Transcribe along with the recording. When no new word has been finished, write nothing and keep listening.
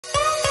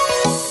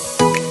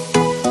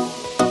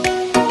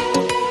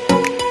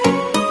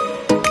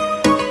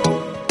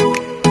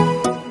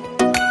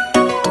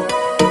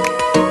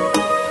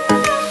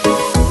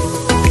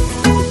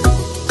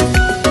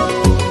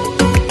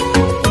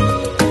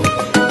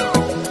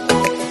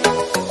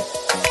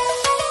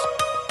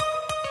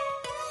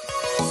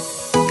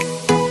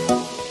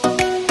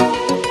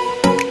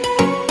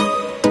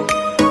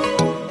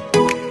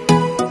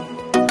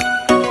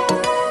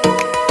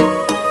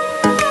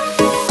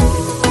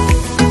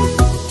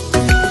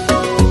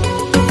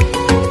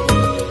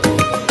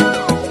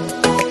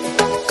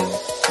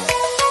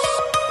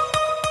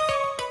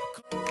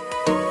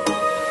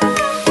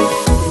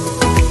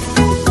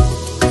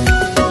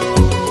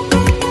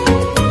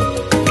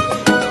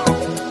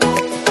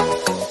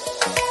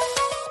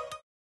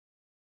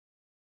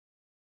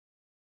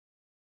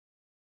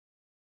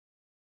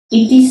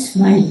It is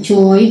my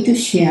joy to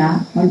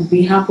share, on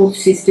behalf of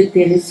Sister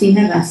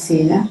Therezinha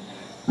Rasera,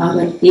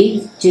 our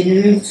 8th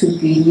General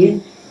Superior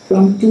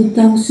from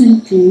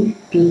 2002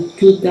 to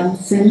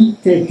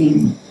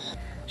 2013.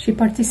 She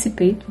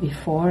participated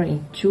before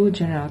in 2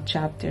 general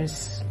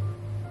chapters.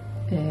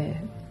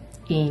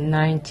 In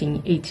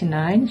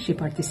 1989, she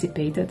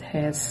participated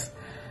as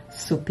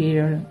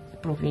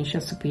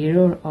Provincial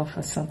Superior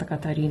of Santa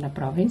Caterina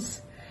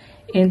province,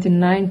 and in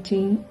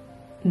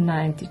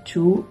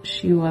 1992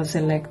 she was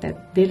elected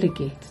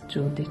delegate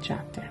to the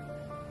chapter.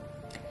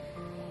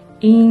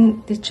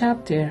 In the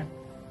chapter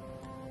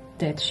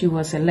that she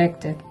was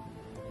elected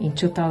in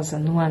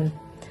 2001,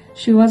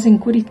 she was in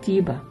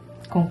Curitiba,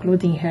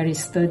 concluding her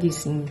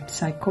studies in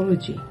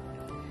psychology,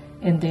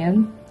 and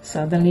then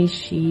suddenly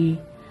she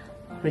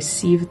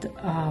received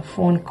a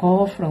phone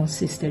call from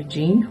Sister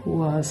Jean, who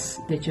was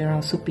the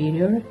General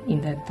Superior in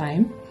that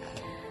time,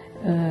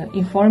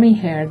 informing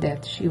her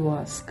that she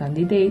was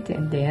candidate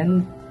and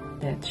then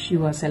that she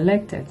was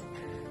elected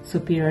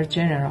Superior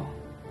General.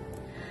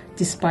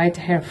 Despite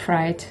her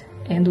fright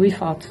and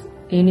without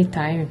any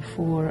time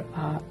for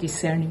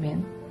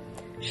discernment,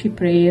 she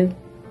prayed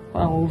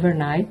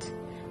overnight,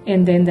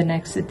 and then the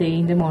next day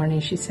in the morning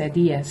she said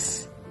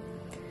yes.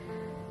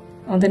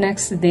 On the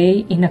next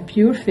day, in a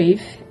pure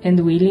faith and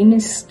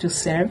willingness to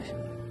serve,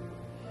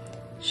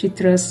 she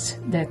trusts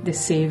that the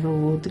Savior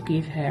would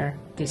give her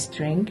the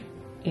strength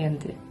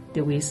and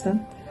the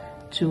wisdom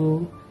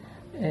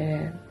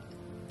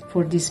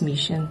for this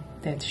mission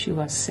that she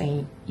was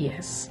saying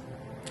yes.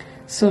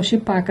 So she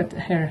packed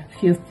her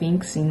few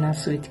things in a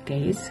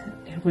suitcase,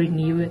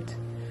 renewed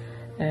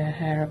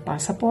her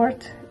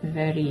passport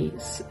very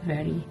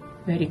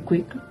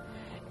quickly,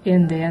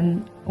 and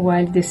then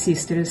while the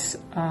sisters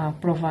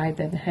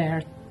provided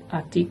her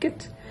a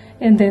ticket,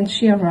 and then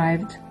she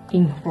arrived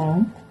in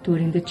Rome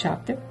during the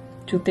chapter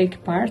to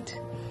take part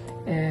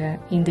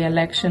in the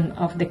election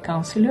of the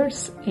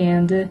councillors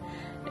and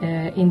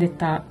in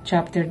the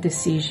chapter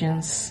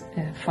decisions,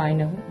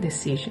 final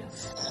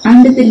decisions.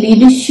 Under the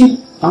leadership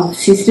of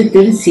Sister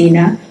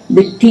Therezinha,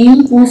 the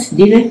team was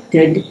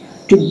directed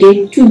to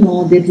get to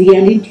know the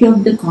reality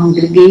of the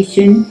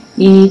congregation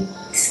in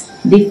its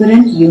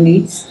different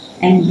units,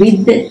 and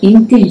with the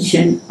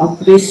intention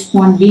of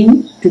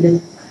responding to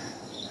the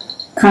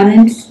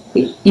current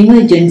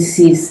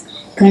emergencies,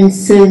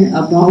 concern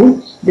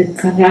about the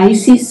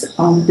crisis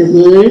of the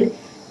world,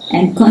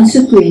 and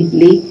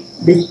consequently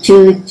the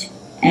Church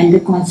and the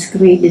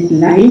consecrated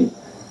life,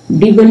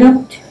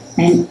 developed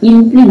and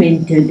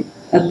implemented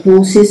a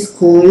process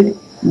called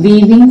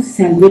weaving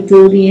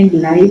Salvatorian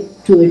life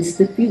towards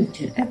the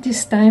future. At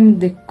this time,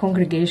 the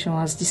congregation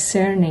was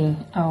discerning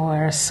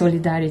our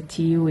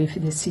solidarity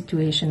with the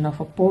situation of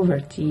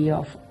poverty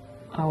of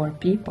our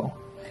people.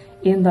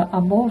 And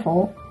above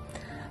all,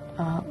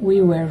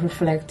 we were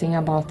reflecting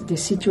about the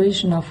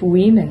situation of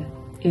women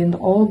and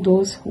all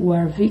those who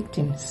are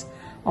victims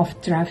of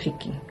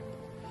trafficking.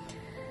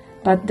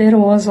 But there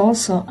was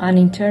also an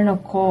internal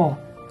call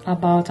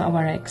about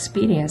our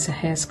experience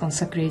as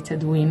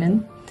consecrated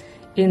women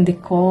and the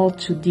call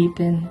to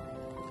deepen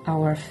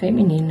our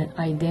feminine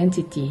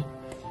identity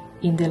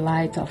in the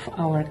light of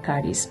our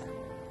charisma,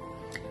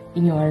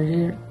 in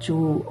order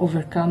to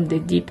overcome the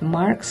deep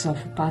marks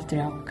of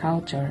patriarchal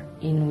culture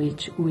in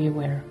which we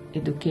were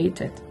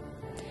educated.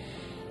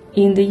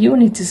 In the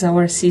units,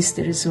 our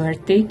sisters were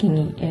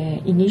taking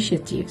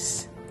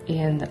initiatives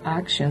and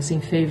actions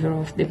in favor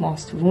of the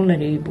most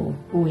vulnerable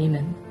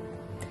women.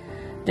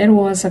 There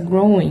was a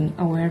growing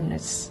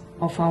awareness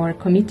of our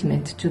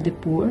commitment to the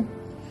poor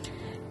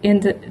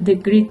and the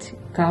great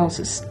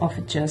causes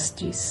of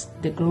justice,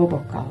 the global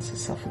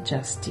causes of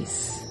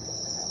justice.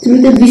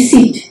 Through the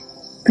visit,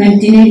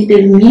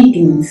 continental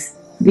meetings,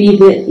 we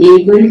were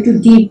able to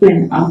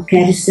deepen our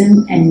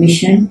charism and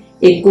mission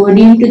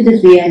according to the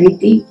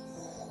reality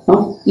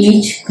of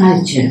each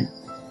culture.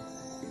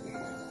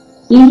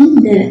 In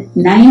the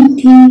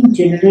 19th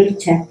General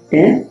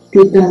Chapter,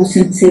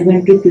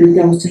 2007 to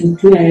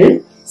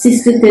 2012,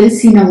 Sister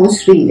Therezinha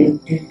was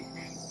re-elected.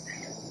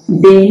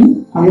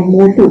 Then our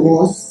motto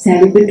was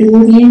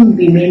Salvatorian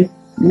Women,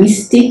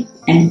 Mystic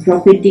and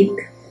Prophetic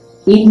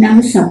in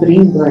our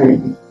Suffering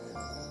World.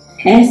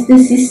 As the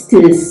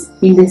sisters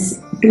in the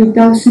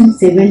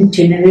 2007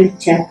 General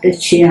Chapter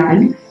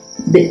shared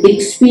the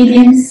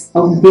experience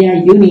of their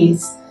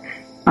units,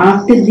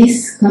 after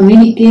this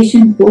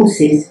communication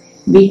process,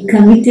 we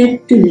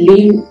committed to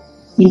live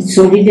in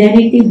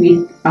solidarity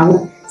with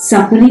our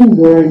suffering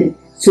world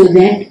so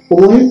that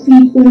all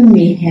people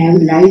may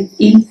have life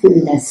in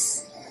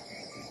fullness.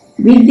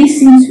 With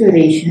this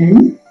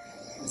inspiration,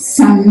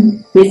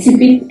 some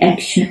specific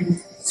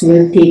actions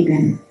were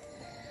taken.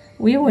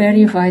 We were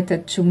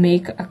invited to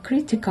make a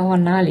critical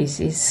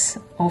analysis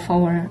of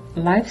our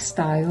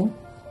lifestyle,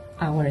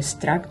 our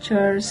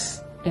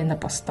structures, and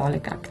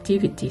apostolic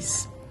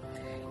activities,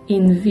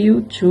 in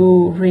view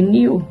to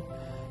renew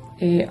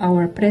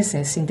our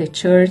presence in the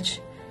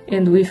Church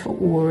and with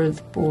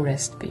world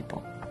poorest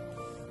people.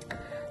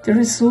 The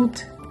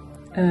result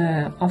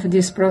of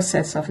this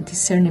process of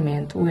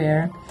discernment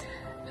were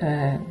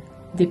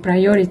the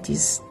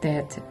priorities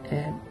that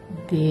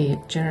the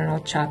general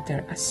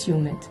chapter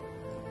assumed.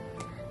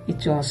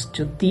 It was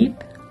to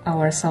deepen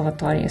our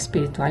Salvatorian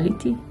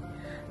spirituality,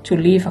 to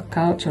live a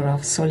culture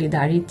of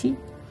solidarity,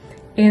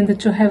 and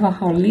to have a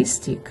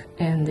holistic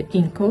and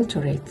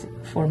inculturate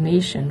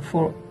formation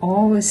for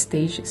all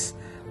stages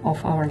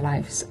of our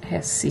lives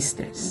as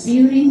sisters.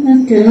 During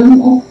her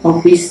term of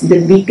office, the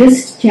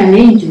biggest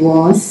challenge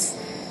was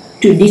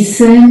to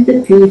discern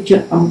the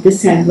future of the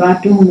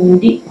Salvator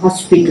Mundi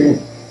Hospital.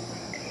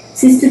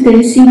 Sister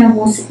Therezinha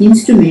was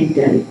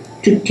instrumental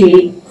to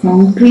take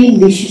concrete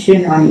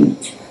decision on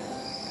it.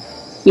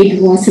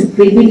 It was a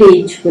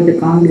privilege for the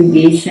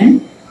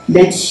congregation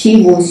that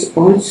she was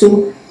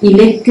also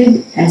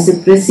elected as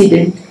the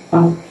president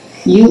of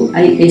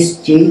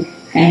UISJ,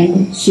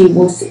 and she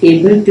was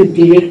able to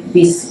direct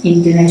this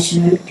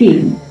international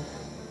team.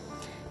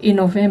 In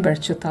November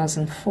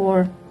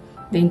 2004,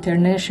 the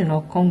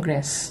International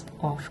Congress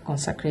of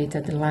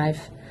Consecrated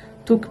Life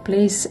took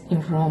place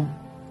in Rome.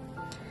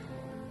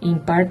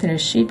 In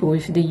partnership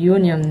with the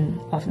Union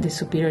of the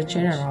Superior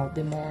General,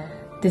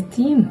 the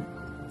theme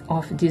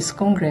of this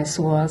Congress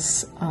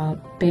was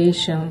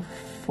Passion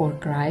for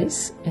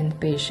Christ and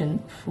Passion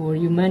for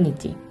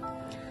Humanity.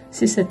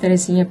 Sister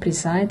Therezinha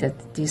presided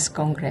this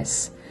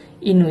Congress,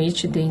 in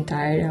which the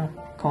entire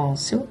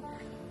Council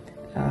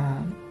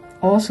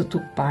also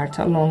took part,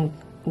 along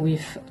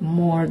with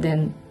more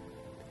than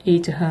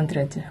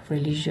 800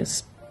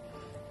 religious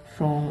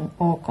from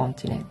all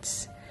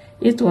continents.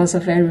 It was a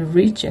very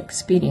rich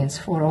experience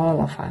for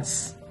all of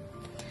us.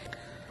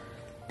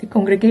 The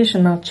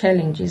congregational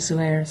challenges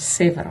were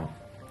several.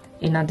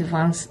 In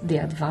the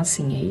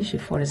advancing age,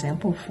 for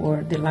example,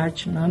 for the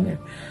large number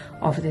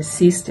of the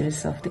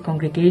sisters of the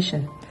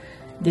congregation,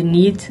 the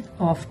need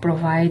of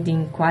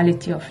providing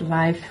quality of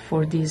life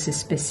for this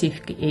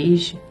specific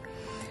age,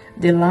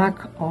 the lack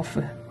of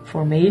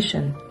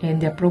formation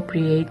and the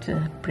appropriate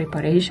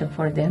preparation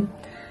for them,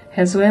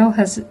 as well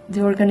as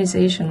the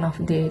organization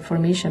of the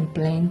formation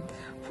plan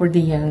for the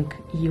young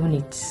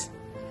units.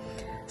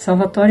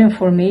 Salvatorian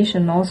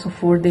formation also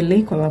for the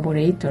lay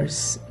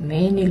collaborators,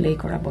 many lay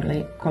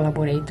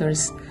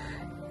collaborators,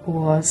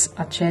 was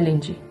a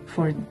challenge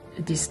for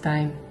this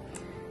time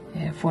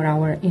for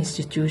our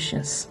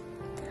institutions.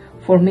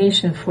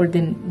 Formation for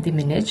the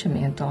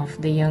management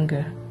of the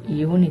younger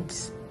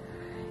units,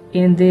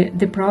 and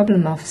the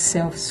problem of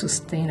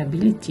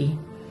self-sustainability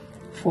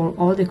for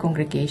all the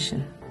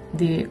congregation,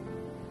 the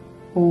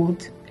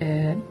old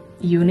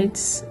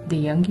units, the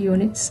young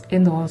units,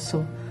 and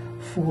also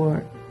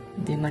for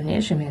the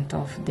management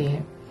of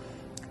the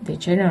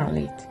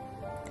generalate.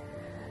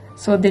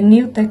 So the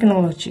new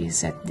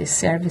technologies at the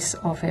service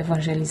of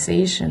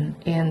evangelization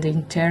and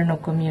internal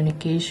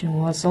communication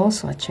was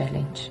also a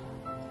challenge.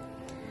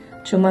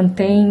 To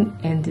maintain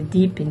and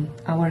deepen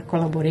our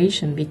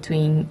collaboration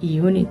between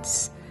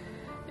units,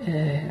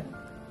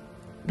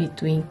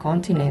 between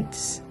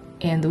continents,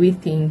 and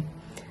within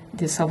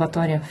the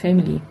Salvatorian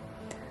family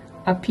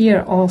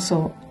appear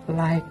also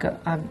like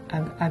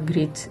a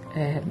great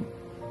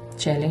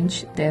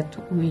challenge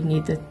that we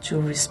needed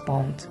to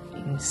respond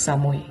in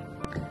some way.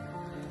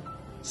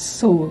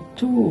 So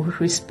to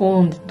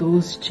respond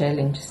those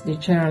challenges, the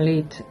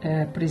generalate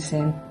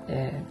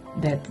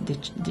that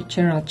the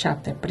general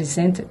chapter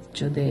presented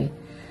to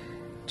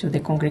the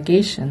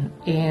congregation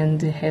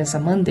and has a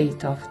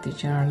mandate of the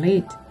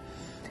generalate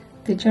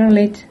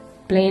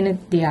planned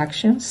the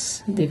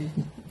actions, the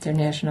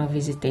international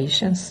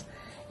visitations,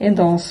 and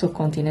also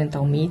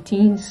continental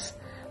meetings,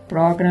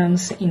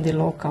 programs in the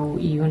local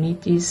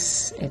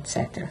unities,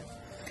 etc.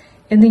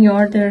 And in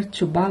order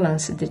to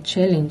balance the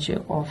challenge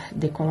of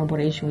the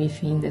collaboration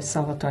within the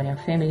Salvatorian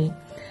family,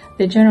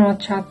 the General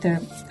Chapter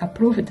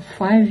approved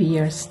 5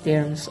 years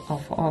terms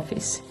of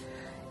office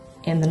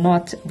and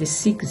not the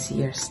 6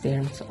 years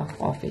terms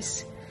of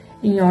office,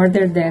 in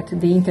order that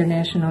the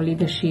international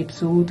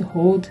leaderships would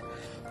hold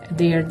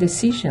their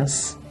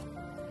decisions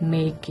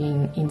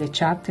making in the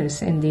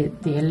chapters and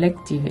the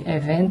elective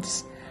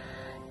events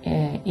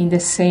in the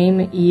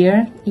same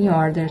year, in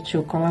order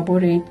to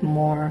collaborate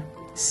more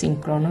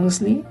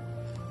synchronously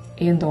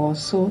and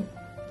also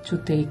to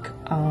take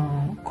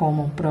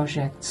common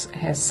projects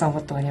as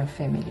Salvatorian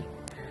family.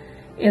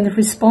 And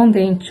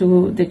responding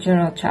to the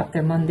General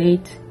Chapter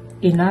mandate,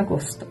 in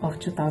August of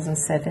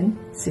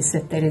 2007,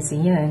 Sister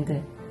Therezinha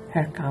and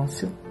her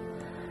council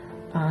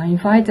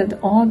invited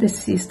all the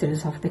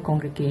sisters of the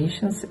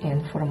congregations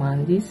and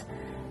formandis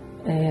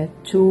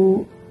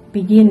to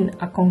begin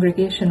a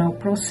congregational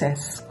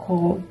process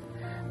called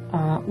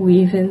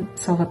Weaving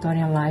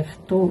Salvatorian Life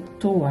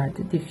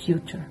Toward the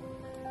Future.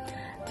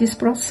 This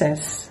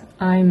process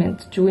I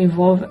meant to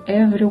involve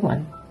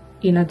everyone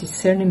in a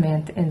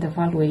discernment and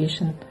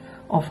evaluation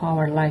of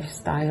our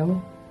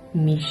lifestyle,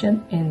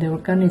 mission, and the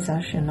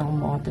organizational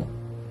model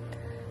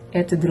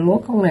at the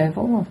local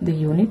level of the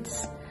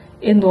units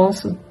and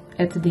also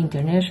at the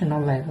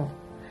international level,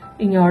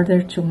 in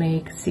order to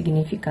make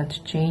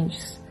significant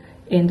changes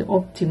and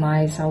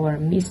optimize our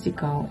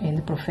mystical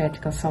and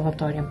prophetical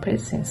Salvatorian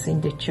presence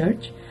in the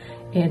Church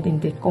and in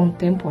the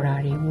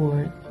contemporary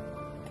world.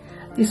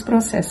 This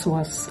process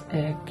was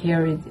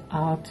carried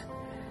out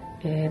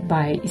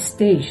by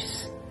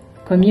stages,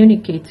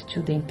 communicated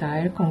to the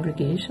entire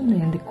congregation,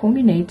 and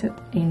culminated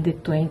in the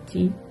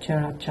 20th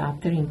General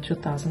Chapter in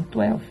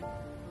 2012.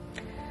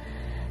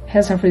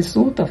 As a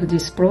result of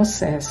this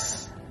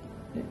process,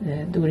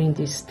 during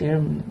this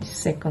term, the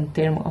second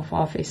term of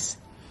office,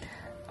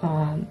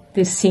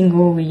 the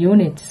single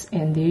units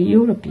and the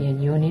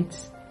European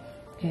units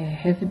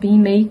have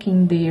been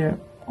making their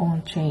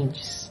own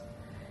changes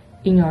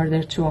in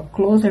order to a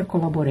closer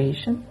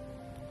collaboration,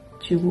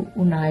 to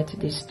unite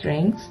the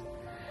strengths,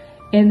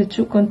 and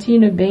to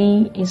continue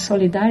being in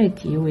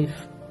solidarity with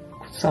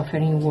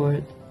suffering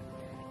world,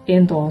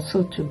 and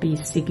also to be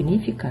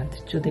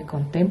significant to the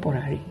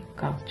contemporary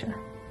culture.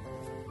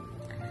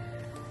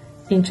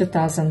 In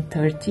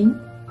 2013,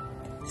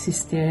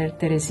 Sister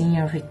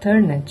Therezinha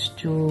returned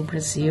to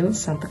Brazil,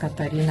 Santa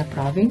Catarina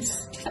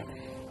province,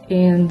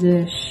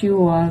 and she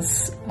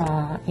was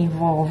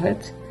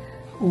involved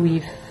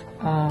with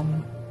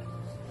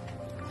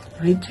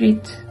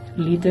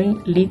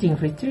leading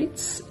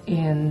retreats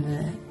and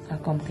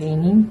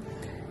accompanying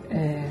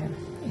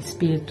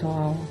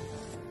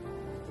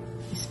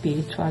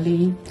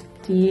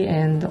spirituality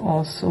and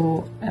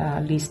also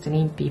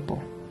listening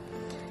people.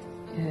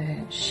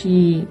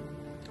 She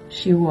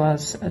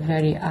was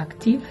very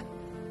active,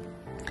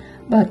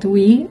 but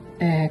we,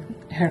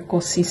 her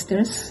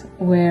co-sisters,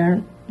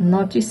 were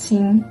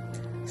noticing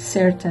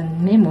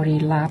certain memory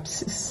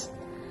lapses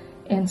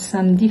and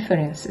some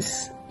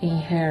differences in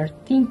her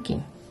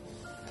thinking.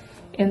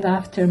 And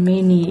after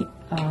many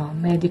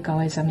medical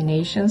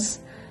examinations,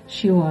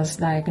 she was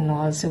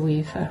diagnosed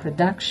with a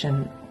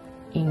reduction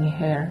in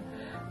her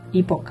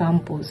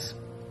hippocampus,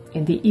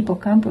 in the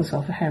hippocampus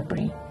of her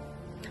brain,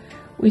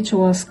 which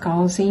was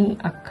causing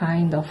a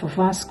kind of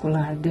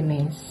vascular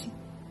dementia,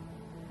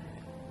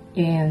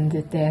 and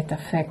that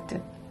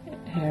affected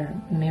her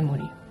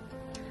memory.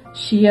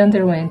 She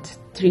underwent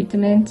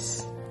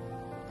treatments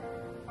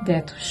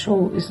that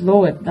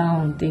slowed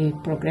down the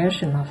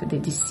progression of the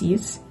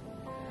disease,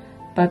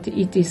 but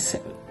it is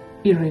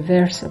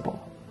irreversible.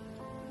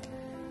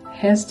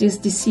 Has this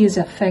disease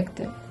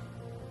affected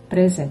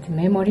present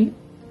memory?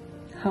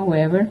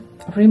 However,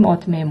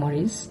 remote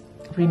memories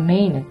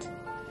remained,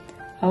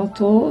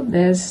 although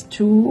these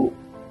two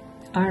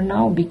are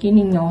now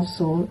beginning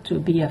also to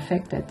be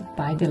affected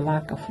by the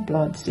lack of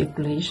blood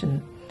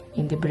circulation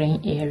in the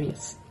brain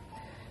areas,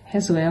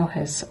 as well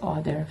as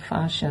other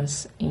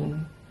functions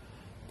in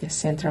the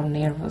central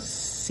nervous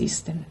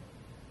system.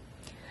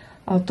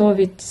 Although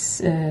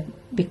it's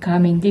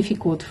becoming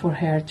difficult for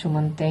her to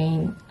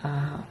maintain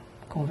a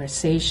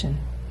conversation,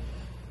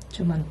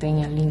 to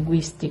maintain a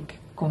linguistic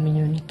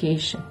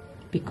communication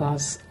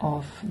because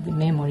of the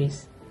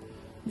memories,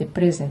 the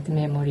present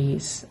memory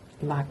is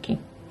lacking.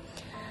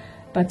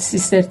 But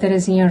Sister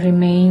Therezinha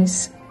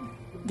remains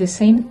the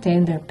same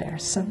tender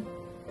person,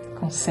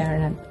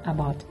 concerned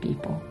about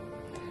people,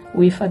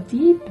 with a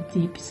deep,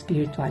 deep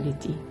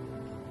spirituality.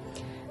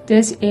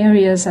 These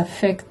areas,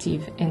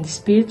 affective and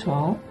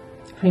spiritual,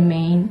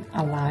 remain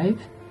alive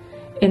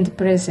and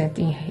present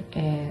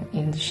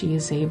and she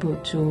is able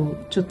to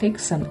take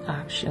some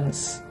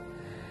actions,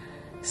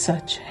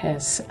 such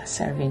as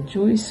serving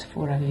juice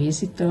for a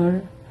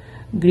visitor,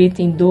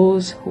 greeting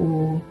those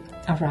who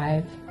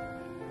arrive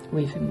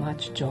with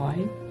much joy,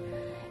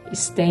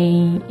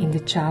 staying in the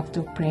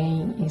chapel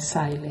praying in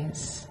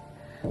silence,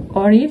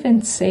 or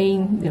even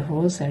saying the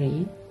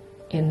rosary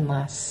in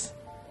Mass.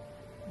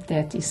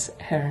 That is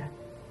her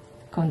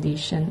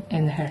condition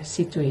and her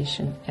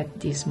situation at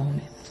this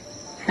moment.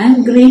 I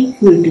am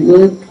grateful to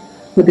work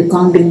for the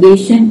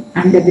congregation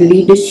under the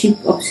leadership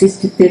of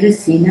Sister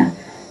Therezinha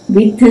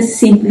with her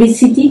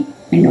simplicity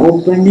and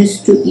openness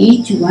to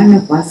each one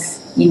of us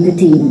in the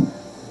team.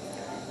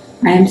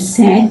 I am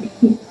sad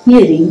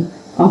hearing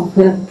of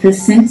her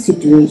present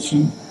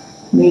situation.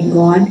 May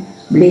God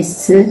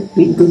bless her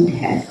with good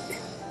health.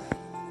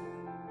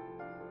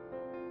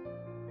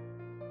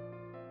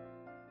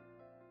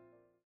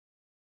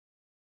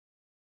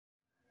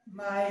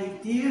 My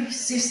dear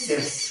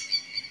sisters,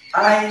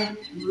 I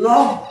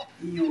love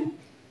you.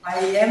 I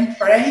am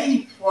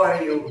praying for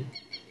you.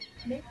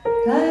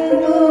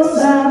 Dai-nos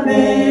a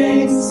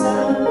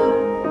bênção,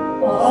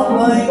 ó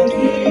Mãe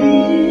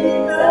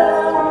querida,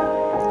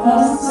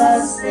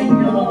 Nossa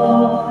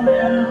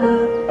Senhora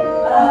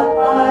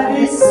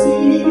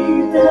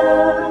Aparecida.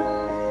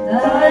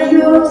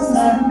 Dai-nos a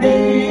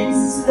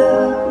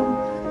bênção,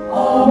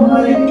 ó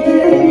Mãe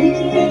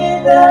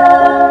querida,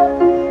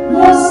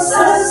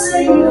 Nossa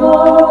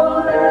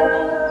Senhora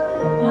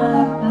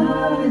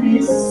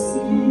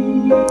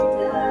Aparecida.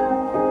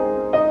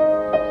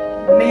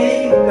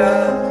 May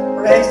God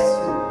bless